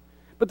different.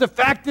 But the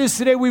fact is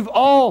today we've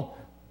all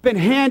been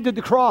handed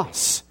the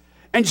cross.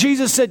 And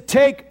Jesus said,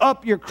 take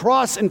up your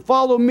cross and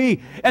follow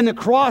me. And the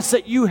cross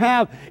that you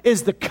have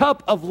is the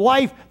cup of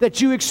life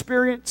that you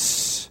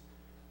experience.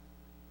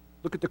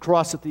 Look at the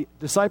cross that the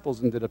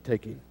disciples ended up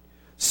taking.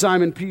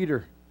 Simon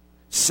Peter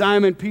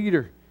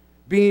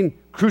being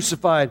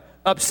crucified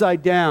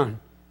upside down,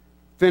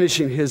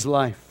 finishing his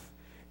life.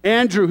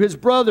 Andrew, his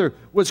brother,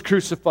 was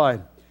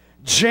crucified.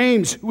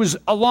 James, who was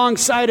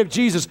alongside of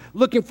Jesus,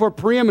 looking for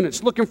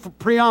preeminence, looking for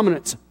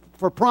prominence,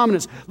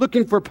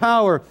 looking for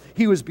power,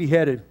 he was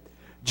beheaded.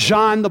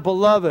 John the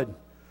Beloved,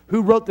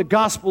 who wrote the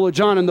Gospel of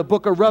John in the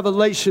book of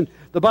Revelation,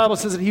 the Bible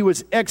says that he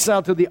was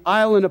exiled to the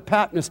island of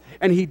Patmos,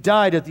 and he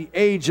died at the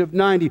age of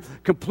 90,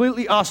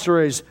 completely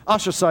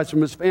ostracized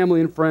from his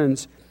family and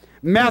friends.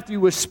 Matthew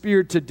was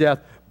speared to death.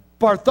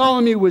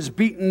 Bartholomew was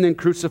beaten and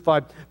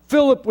crucified.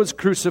 Philip was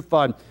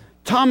crucified.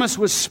 Thomas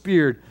was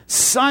speared.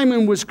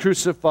 Simon was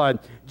crucified.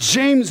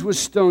 James was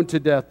stoned to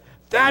death.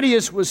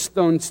 Thaddeus was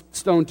stoned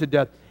to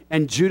death.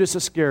 And Judas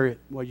Iscariot,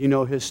 well, you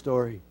know his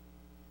story.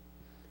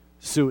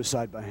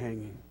 Suicide by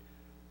hanging.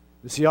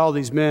 You see, all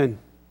these men,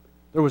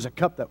 there was a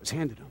cup that was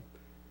handed them,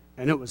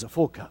 and it was a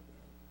full cup,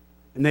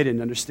 and they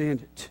didn't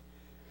understand it.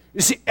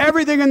 You see,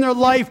 everything in their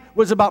life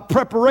was about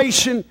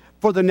preparation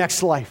for the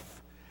next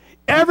life.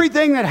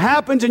 Everything that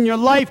happens in your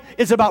life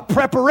is about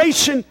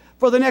preparation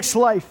for the next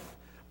life.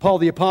 Paul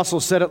the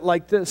Apostle said it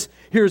like this.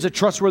 Here's a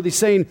trustworthy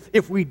saying,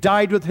 if we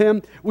died with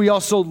him, we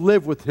also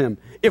live with him.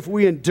 If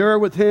we endure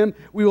with him,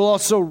 we will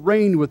also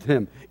reign with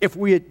him. If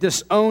we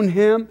disown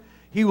him,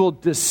 he will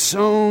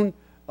disown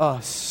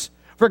us.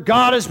 For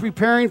God is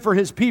preparing for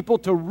his people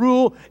to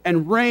rule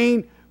and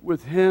reign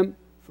with him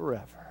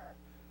forever.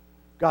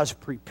 God's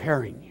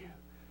preparing you.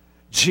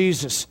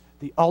 Jesus,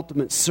 the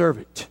ultimate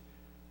servant,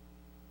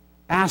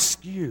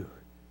 asks you,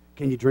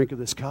 can you drink of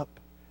this cup?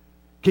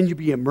 Can you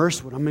be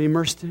immersed what I'm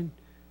immersed in?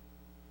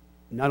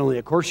 Not only,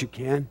 of course, you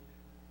can.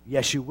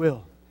 Yes, you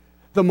will.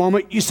 The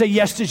moment you say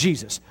yes to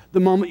Jesus, the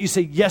moment you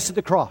say yes to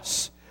the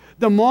cross,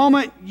 the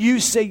moment you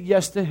say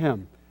yes to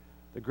Him,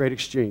 the great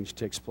exchange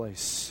takes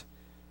place.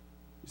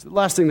 So the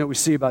last thing that we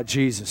see about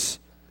Jesus,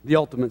 the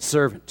ultimate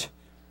servant,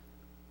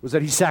 was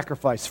that He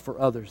sacrificed for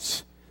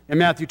others. In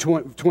Matthew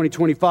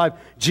 20:25,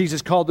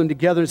 Jesus called them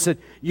together and said,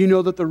 you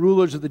know that the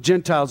rulers of the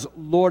Gentiles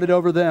lord it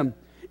over them,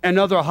 and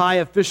other high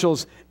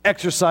officials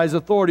exercise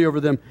authority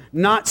over them.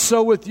 Not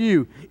so with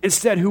you.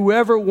 Instead,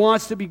 whoever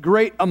wants to be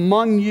great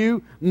among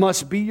you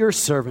must be your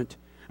servant,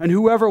 and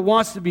whoever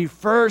wants to be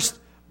first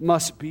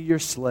must be your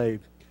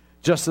slave.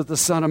 Just as the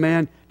Son of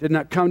Man did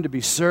not come to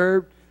be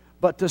served,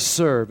 but to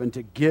serve and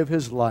to give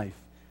His life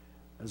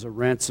as a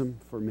ransom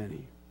for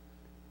many.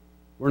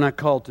 We're not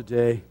called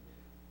today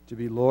to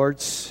be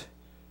lords.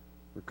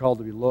 We're called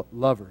to be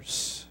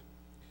lovers.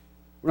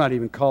 We're not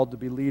even called to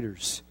be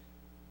leaders.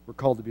 We're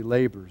called to be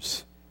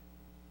laborers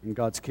in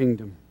God's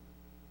kingdom.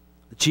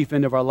 The chief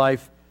end of our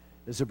life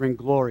is to bring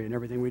glory in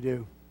everything we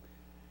do,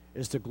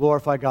 is to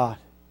glorify God.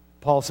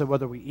 Paul said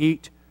whether we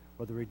eat,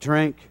 whether we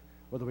drink,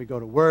 whether we go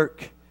to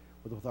work,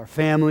 whether with our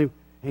family,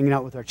 hanging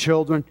out with our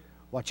children,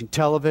 watching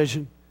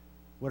television,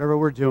 whatever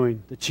we're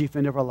doing, the chief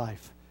end of our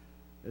life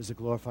is to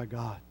glorify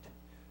God.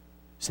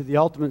 See, the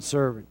ultimate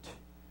servant,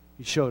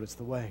 He showed us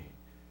the way.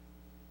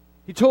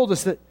 He told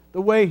us that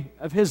the way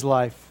of His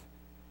life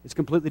is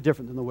completely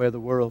different than the way of the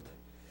world.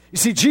 You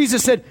see,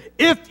 Jesus said,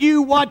 if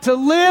you want to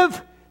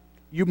live,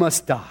 you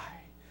must die.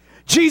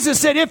 Jesus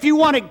said, if you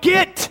want to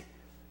get,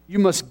 you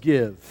must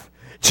give.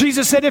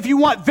 Jesus said, if you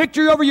want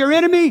victory over your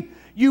enemy,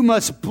 you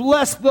must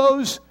bless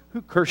those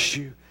who curse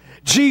you.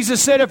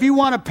 Jesus said, if you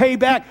want to pay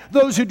back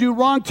those who do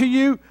wrong to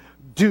you,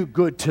 do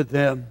good to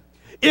them.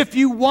 If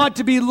you want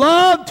to be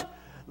loved,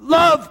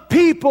 love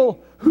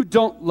people who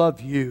don't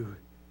love you.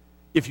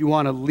 If you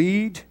want to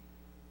lead,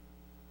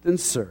 then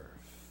serve.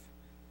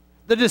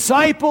 The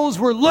disciples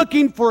were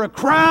looking for a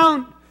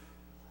crown.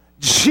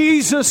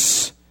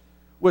 Jesus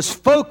was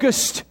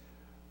focused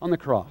on the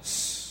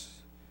cross.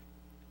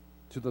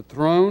 To the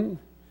throne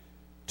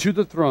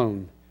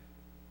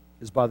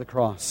is by the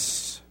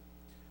cross.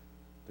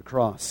 The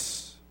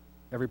cross.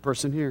 Every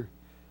person here.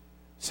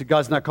 See,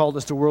 God's not called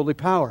us to worldly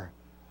power,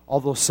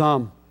 although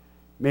some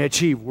may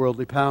achieve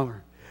worldly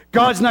power.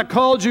 God's not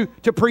called you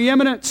to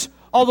preeminence,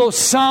 although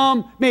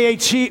some may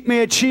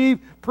achieve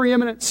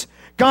preeminence.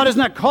 God has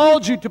not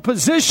called you to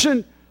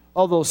position,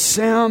 although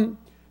some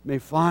may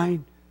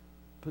find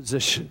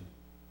position.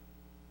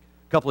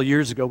 A couple of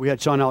years ago, we had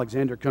Sean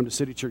Alexander come to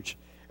City Church,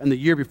 and the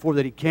year before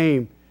that he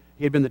came,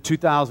 he had been the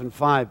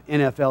 2005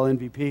 NFL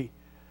MVP.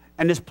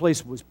 And this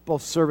place was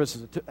both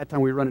services. At that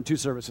time, we were running 2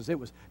 services. It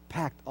was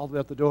packed all the way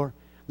out the door.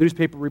 The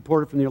newspaper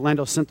reporter from the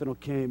Orlando Sentinel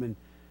came, and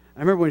I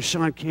remember when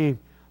Sean came,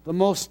 the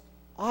most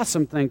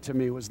awesome thing to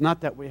me was not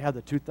that we had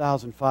the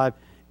 2005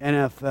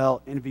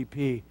 NFL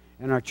MVP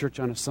in our church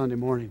on a Sunday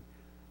morning.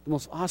 The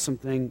most awesome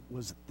thing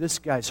was this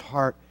guy's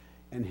heart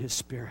and his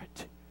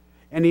spirit.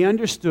 And he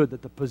understood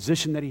that the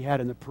position that he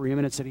had and the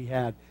preeminence that he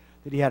had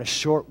a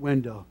short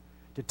window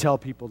to tell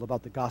people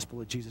about the gospel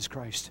of Jesus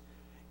Christ.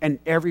 And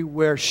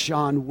everywhere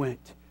Sean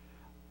went,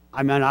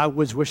 I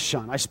was with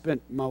Sean.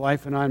 My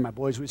wife and I and my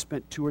boys, we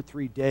spent 2 or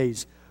 3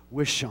 days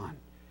with Sean.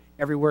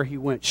 Everywhere he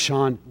went,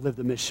 Sean lived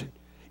the mission.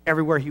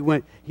 Everywhere he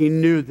went, he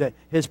knew that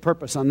his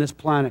purpose on this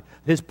planet,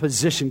 his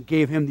position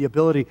gave him the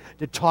ability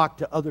to talk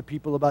to other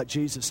people about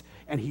Jesus.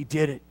 And he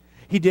did it.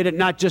 He did it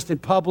not just in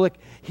public,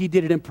 he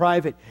did it in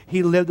private.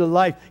 He lived a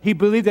life. He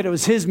believed that it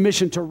was his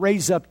mission to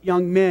raise up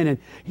young men. And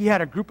he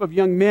had a group of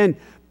young men.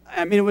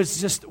 I mean, it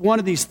was just one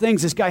of these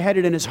things. This guy had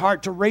it in his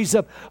heart to raise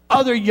up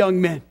other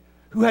young men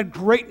who had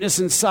greatness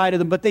inside of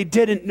them, but they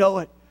didn't know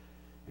it.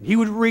 And he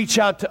would reach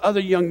out to other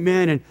young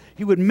men, and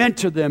he would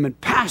mentor them and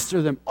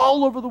pastor them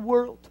all over the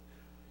world.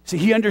 See,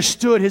 he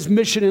understood his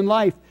mission in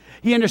life.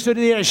 He understood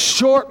that he had a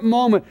short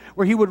moment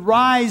where he would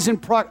rise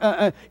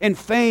in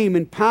fame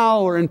and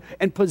power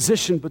and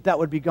position, but that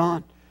would be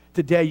gone.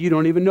 Today, you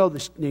don't even know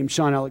this name,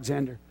 Sean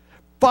Alexander.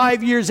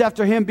 5 years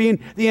after him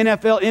being the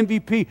NFL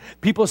MVP,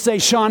 people say,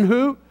 Sean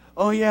who?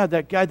 Oh yeah,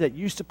 that guy that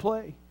used to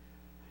play.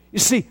 You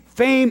see,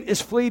 fame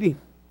is fleeting.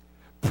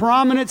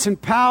 Prominence and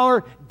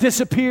power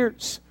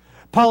disappears.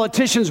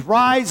 Politicians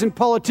rise and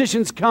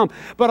politicians come.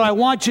 But I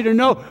want you to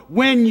know,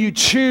 when you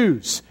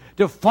choose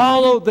to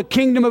follow the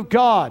kingdom of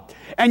God,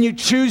 and you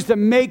choose to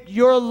make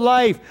your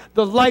life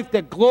the life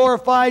that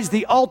glorifies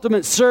the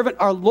ultimate servant,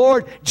 our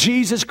Lord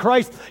Jesus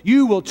Christ,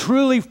 you will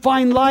truly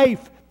find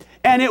life.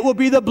 And it will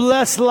be the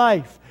blessed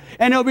life.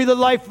 And it'll be the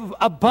life of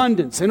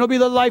abundance. And it'll be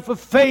the life of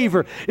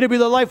favor. It'll be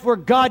the life where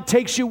God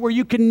takes you where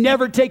you can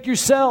never take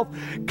yourself.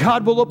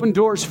 God will open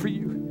doors for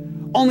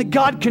you. Only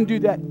God can do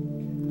that.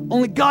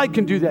 Only God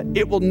can do that.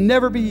 It will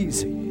never be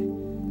easy.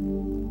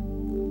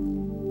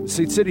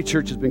 See, City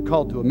Church has been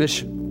called to a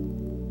mission.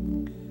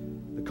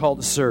 The call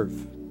to serve.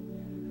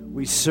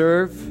 We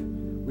serve.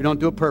 We don't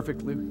do it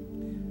perfectly.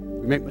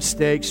 We make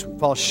mistakes. We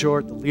fall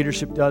short. The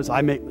leadership does.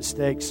 I make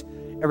mistakes.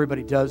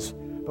 Everybody does.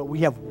 But we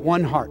have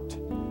one heart.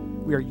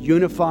 We are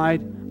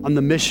unified on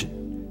the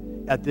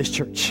mission at this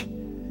church,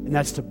 and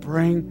that's to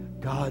bring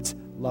God's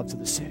love to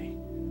the city.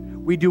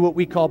 We do what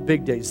we call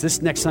big days.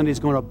 This next Sunday is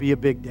going to be a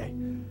big day,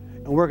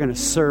 and we're going to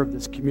serve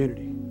this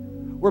community.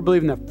 We're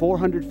believing that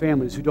 400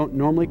 families who don't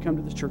normally come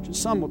to this church, and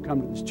some will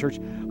come to this church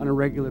on a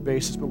regular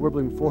basis, but we're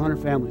believing 400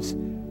 families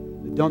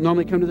that don't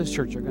normally come to this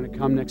church are going to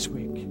come next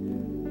week,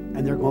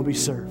 and they're going to be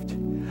served.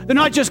 They're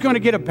not just going to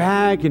get a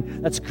bag,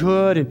 and that's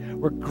good,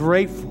 and we're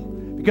grateful,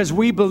 because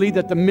we believe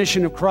that the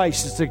mission of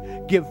Christ is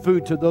to give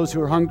food to those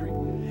who are hungry.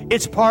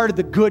 It's part of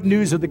the good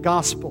news of the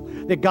gospel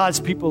that God's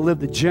people live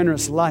the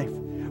generous life.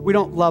 We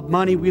don't love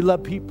money, we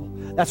love people.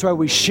 That's why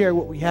we share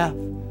what we have.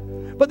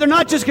 But they're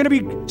not just going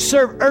to be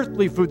served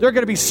earthly food. They're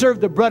going to be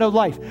served the bread of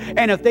life.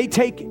 And if they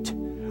take it,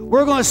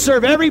 we're going to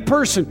serve every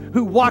person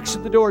who walks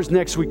through the doors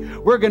next week.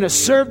 We're going to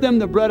serve them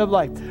the bread of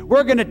life.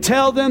 We're going to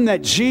tell them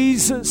that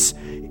Jesus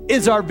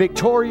is our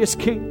victorious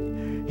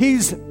King.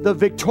 He's the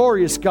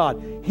victorious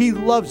God. He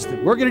loves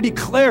them. We're going to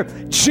declare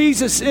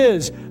Jesus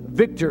is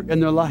victor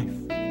in their life.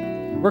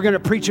 We're going to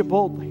preach it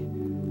boldly.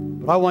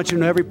 But I want you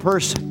to know every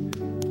person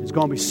is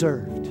going to be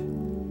served.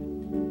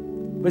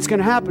 But it's going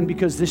to happen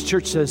because this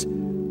church says,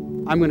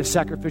 I'm going to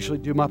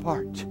sacrificially do my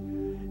part.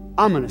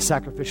 I'm going to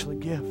sacrificially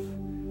give.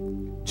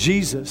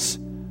 Jesus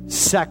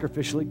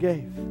sacrificially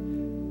gave.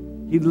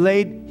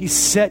 He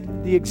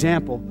set the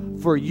example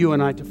for you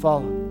and I to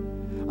follow.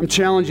 I'm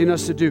challenging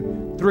us to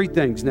do 3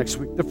 things next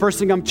week. The first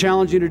thing I'm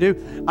challenging you to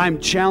do, I'm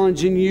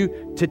challenging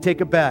you to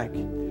take a bag.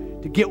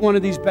 To get one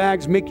of these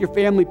bags, make your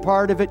family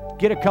part of it,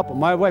 get a couple.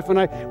 My wife and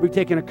I, we've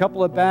taken a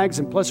couple of bags,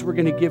 and plus we're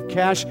going to give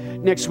cash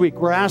next week.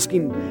 We're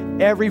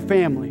asking every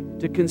family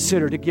to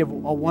consider to give a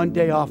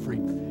one-day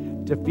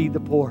offering to feed the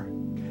poor,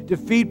 to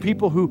feed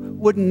people who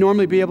wouldn't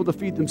normally be able to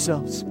feed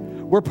themselves.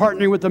 We're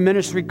partnering with a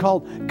ministry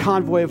called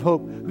Convoy of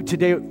Hope, who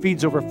today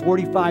feeds over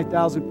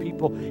 45,000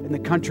 people in the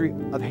country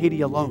of Haiti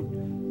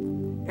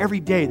alone. Every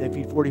day they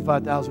feed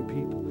 45,000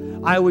 people.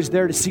 I was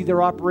there to see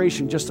their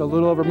operation just a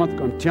little over a month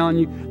ago. I'm telling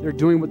you, they're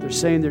doing what they're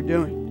saying they're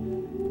doing.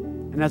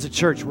 And as a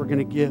church, we're going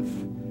to give.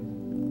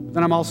 But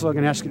then I'm also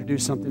going to ask you to do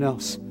something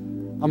else.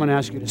 I'm going to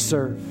ask you to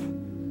serve.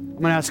 I'm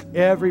going to ask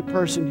every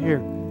person here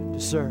to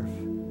serve.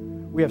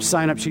 We have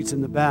sign-up sheets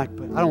in the back,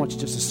 but I don't want you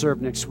just to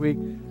serve next week.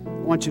 I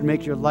want you to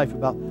make your life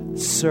about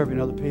serving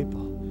other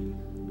people.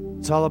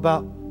 It's all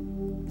about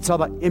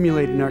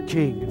emulating our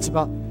King. It's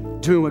about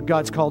doing what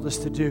God's called us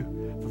to do,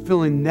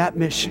 fulfilling that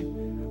mission.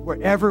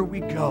 Wherever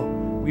we go,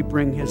 we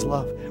bring His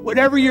love.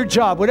 Whatever your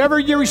job, whatever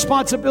your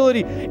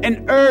responsibility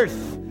in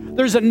earth,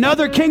 there's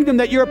another kingdom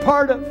that you're a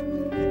part of.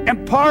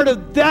 And part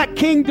of that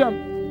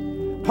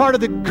kingdom, part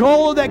of the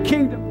goal of that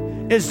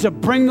kingdom is to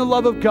bring the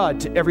love of God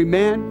to every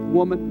man,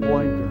 woman,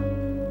 boy, and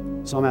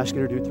girl. So I'm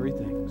asking you to do 3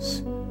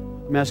 things.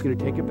 I'm asking you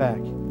to take it back.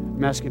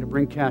 I'm asking you to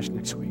bring cash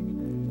next week.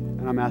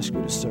 And I'm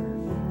asking you to serve.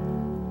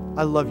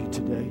 I love you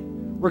today.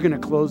 We're going to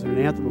close with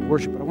an anthem of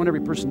worship, but I want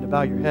every person to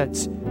bow your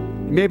heads.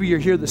 Maybe you're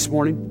here this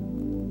morning.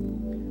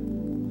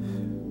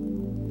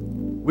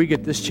 We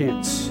get this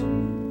chance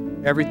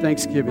every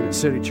Thanksgiving at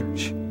City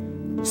Church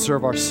to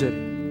serve our city.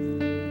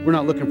 We're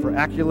not looking for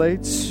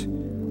accolades.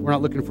 We're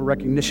not looking for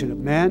recognition of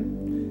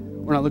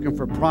man. We're not looking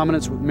for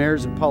prominence with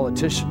mayors and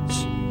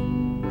politicians.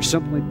 We're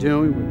simply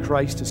doing what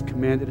Christ has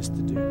commanded us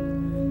to do,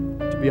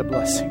 to be a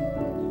blessing,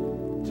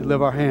 to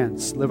live our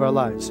hands, live our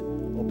lives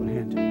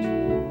open-handed.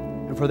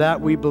 And for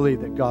that, we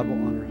believe that God will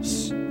honor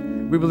us.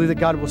 We believe that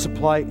God will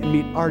supply and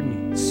meet our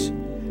needs.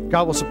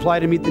 God will supply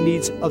to meet the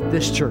needs of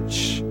this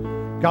church.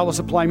 God will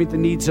supply and meet the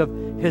needs of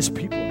His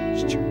people in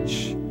His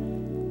church.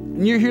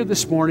 And you're here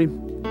this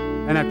morning,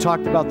 and I've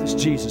talked about this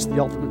Jesus, the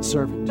ultimate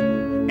servant,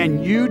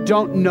 and you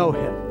don't know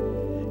Him.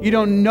 You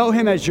don't know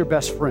Him as your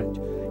best friend.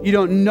 You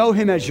don't know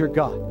Him as your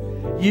God.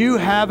 You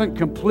haven't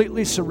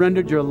completely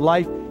surrendered your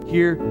life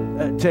here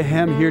to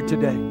Him here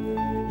today.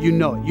 You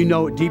know it. You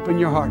know it deep in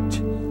your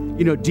heart.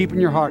 You know, deep in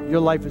your heart,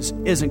 your life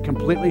isn't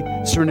completely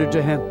surrendered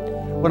to Him.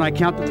 When I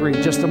count to 3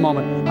 in just a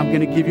moment, I'm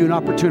going to give you an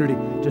opportunity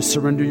to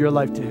surrender your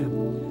life to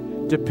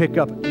Him, to pick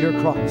up your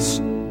cross,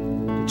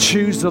 to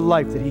choose the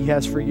life that He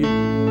has for you.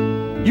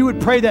 You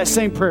would pray that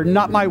same prayer,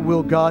 not my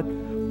will, God,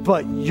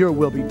 but your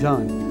will be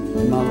done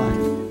in my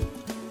life.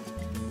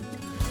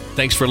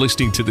 Thanks for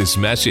listening to this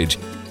message,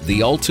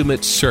 The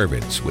Ultimate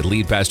Servant, with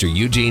lead pastor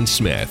Eugene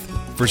Smith.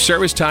 For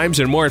service times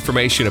and more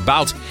information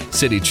about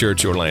City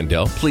Church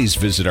Orlando, please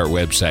visit our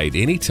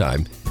website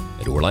anytime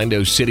at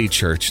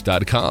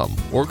orlandocitychurch.com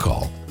or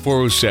call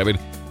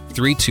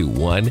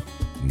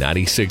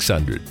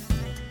 407-321-9600.